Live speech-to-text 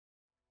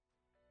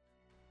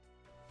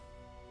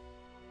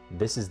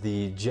This is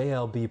the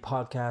JLB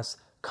podcast,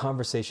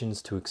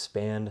 Conversations to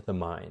Expand the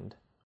Mind.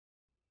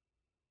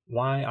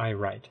 Why I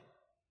write.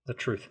 The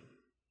truth.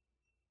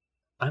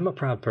 I'm a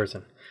proud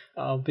person.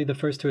 I'll be the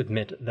first to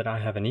admit that I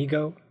have an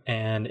ego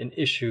and an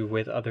issue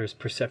with others'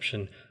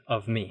 perception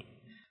of me.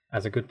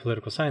 As a good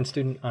political science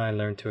student, I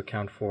learned to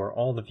account for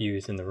all the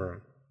views in the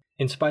room.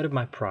 In spite of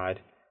my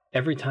pride,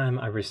 every time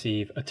I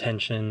receive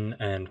attention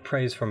and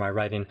praise for my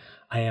writing,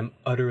 I am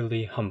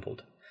utterly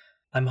humbled.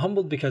 I'm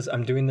humbled because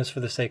I'm doing this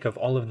for the sake of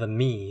all of the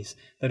me's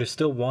that are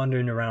still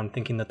wandering around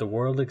thinking that the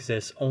world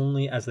exists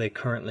only as they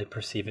currently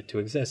perceive it to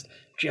exist,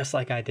 just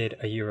like I did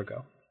a year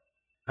ago.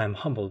 I'm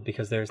humbled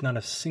because there is not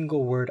a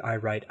single word I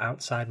write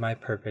outside my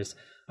purpose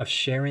of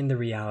sharing the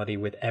reality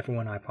with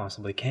everyone I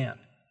possibly can.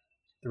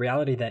 The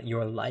reality that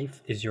your life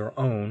is your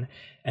own,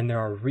 and there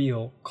are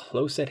real,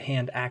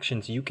 close-at-hand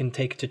actions you can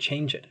take to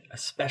change it,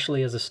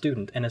 especially as a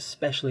student, and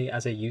especially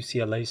as a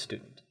UCLA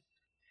student.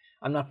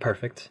 I'm not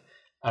perfect.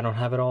 I don't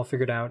have it all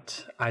figured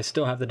out. I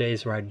still have the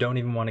days where I don't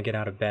even want to get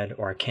out of bed,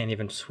 or I can't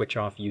even switch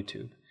off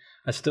YouTube.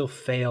 I still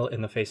fail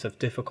in the face of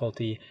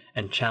difficulty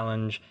and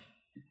challenge,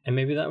 and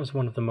maybe that was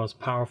one of the most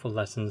powerful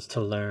lessons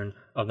to learn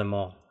of them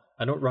all.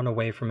 I don't run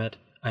away from it,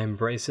 I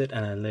embrace it,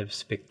 and I live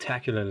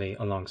spectacularly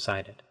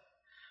alongside it.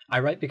 I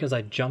write because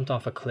I jumped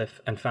off a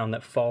cliff and found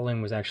that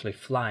falling was actually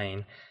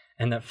flying,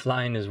 and that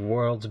flying is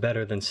worlds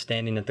better than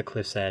standing at the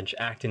cliff's edge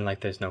acting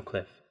like there's no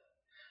cliff.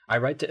 I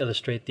write to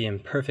illustrate the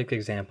imperfect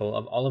example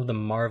of all of the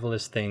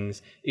marvelous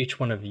things each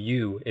one of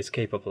you is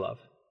capable of.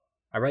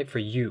 I write for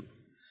you.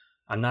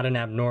 I'm not an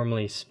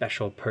abnormally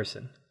special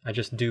person. I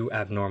just do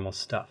abnormal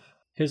stuff.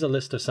 Here's a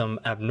list of some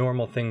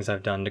abnormal things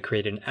I've done to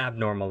create an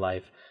abnormal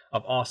life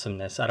of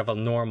awesomeness out of a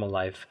normal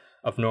life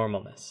of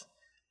normalness.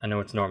 I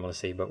know it's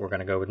normalcy, but we're going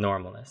to go with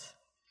normalness.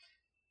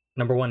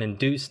 Number 1,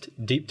 induced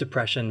deep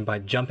depression by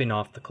jumping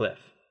off the cliff.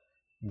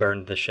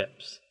 Burned the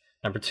ships.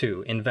 Number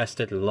 2,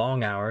 invested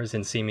long hours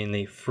in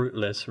seemingly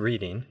fruitless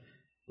reading.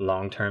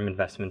 Long-term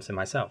investments in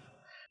myself.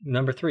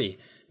 Number 3,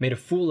 made a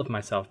fool of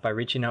myself by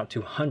reaching out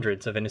to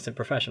hundreds of innocent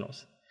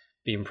professionals.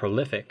 Being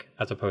prolific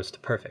as opposed to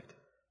perfect.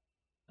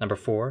 Number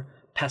 4,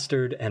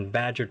 pestered and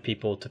badgered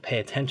people to pay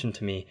attention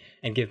to me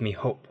and give me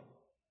hope.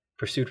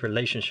 Pursued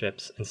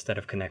relationships instead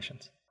of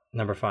connections.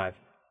 Number 5,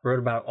 wrote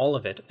about all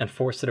of it and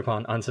forced it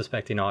upon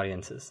unsuspecting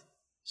audiences.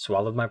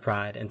 Swallowed my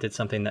pride and did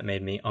something that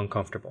made me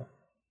uncomfortable.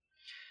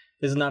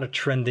 This is not a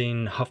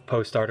trending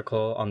HuffPost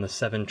article on the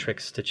 7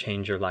 tricks to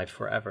change your life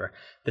forever.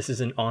 This is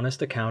an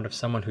honest account of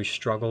someone who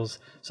struggles,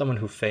 someone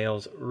who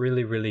fails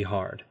really, really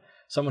hard,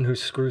 someone who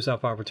screws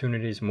up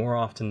opportunities more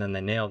often than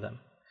they nail them.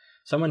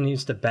 Someone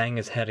needs to bang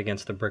his head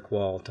against the brick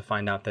wall to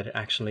find out that it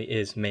actually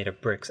is made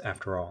of bricks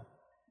after all.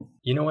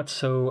 You know what's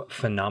so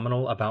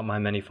phenomenal about my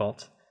many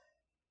faults?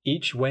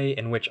 Each way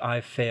in which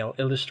I fail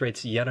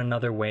illustrates yet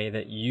another way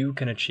that you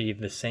can achieve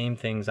the same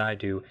things I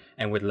do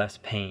and with less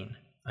pain,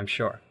 I'm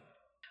sure.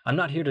 I'm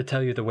not here to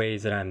tell you the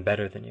ways that I'm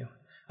better than you.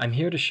 I'm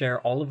here to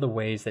share all of the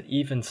ways that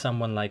even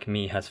someone like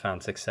me has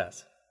found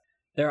success.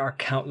 There are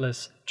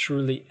countless,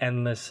 truly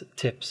endless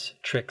tips,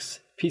 tricks,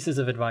 pieces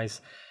of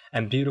advice,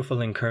 and beautiful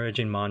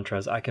encouraging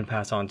mantras I can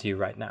pass on to you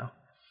right now.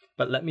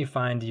 But let me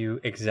find you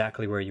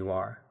exactly where you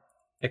are.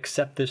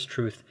 Accept this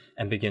truth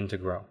and begin to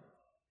grow.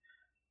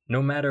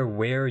 No matter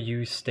where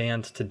you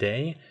stand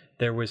today,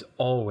 there was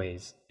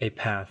always a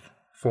path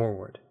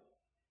forward.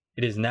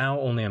 It is now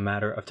only a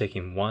matter of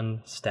taking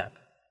one step,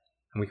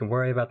 and we can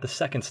worry about the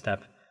second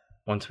step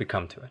once we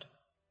come to it.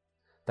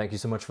 Thank you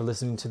so much for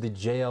listening to the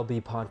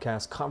JLB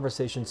podcast,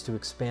 Conversations to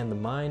Expand the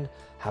Mind.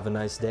 Have a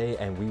nice day,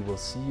 and we will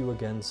see you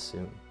again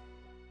soon.